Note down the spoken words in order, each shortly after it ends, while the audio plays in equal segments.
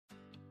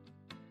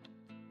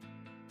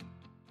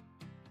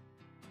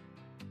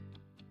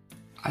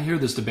I hear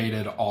this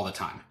debated all the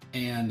time,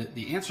 and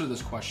the answer to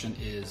this question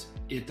is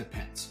it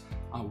depends.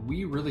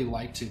 We really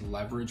like to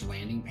leverage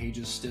landing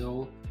pages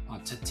still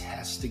to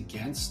test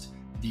against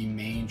the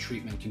main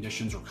treatment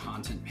conditions or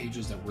content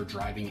pages that we're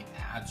driving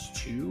ads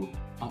to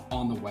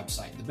on the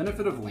website. The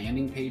benefit of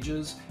landing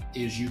pages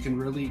is you can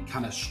really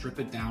kind of strip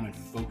it down and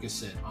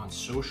focus it on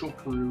social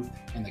proof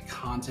and the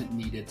content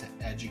needed to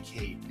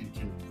educate and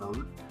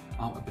convert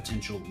a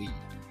potential lead.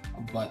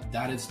 But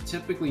that is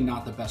typically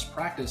not the best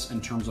practice in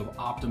terms of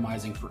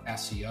optimizing for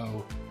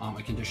SEO,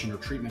 a condition or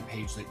treatment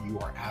page that you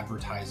are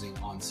advertising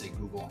on, say,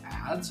 Google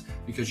Ads,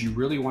 because you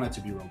really want it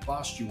to be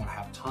robust. You want to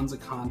have tons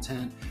of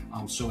content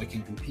so it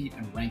can compete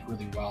and rank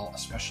really well,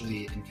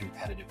 especially in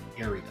competitive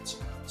areas.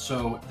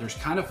 So there's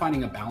kind of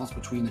finding a balance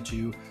between the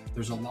two.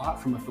 There's a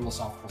lot from a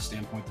philosophical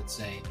standpoint that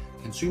say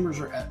consumers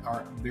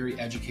are very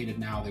educated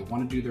now. They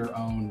want to do their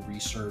own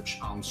research.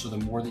 So the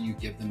more that you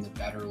give them, the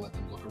better. Let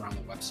them look around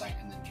the website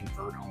and then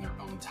convert on their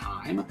own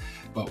time.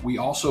 But we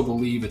also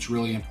believe it's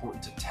really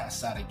important to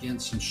test that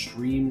against some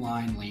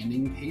streamlined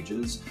landing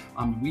pages.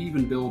 We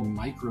even build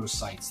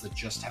microsites that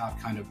just have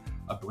kind of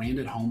a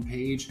branded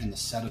homepage and the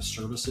set of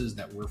services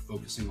that we're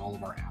focusing all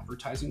of our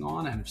advertising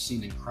on, and have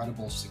seen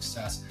incredible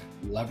success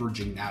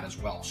leveraging that as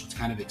well. So it's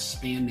kind of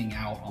expanding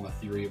out on the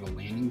theory of a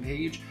landing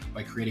page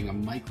by creating a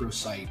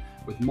microsite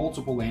with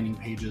multiple landing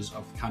pages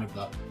of kind of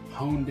the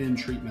honed in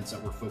treatments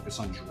that we're focused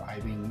on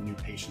driving new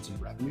patients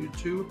and revenue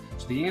to.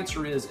 So the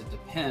answer is it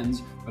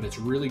depends, but it's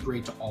really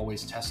great to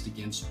always test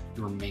against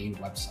your main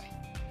website.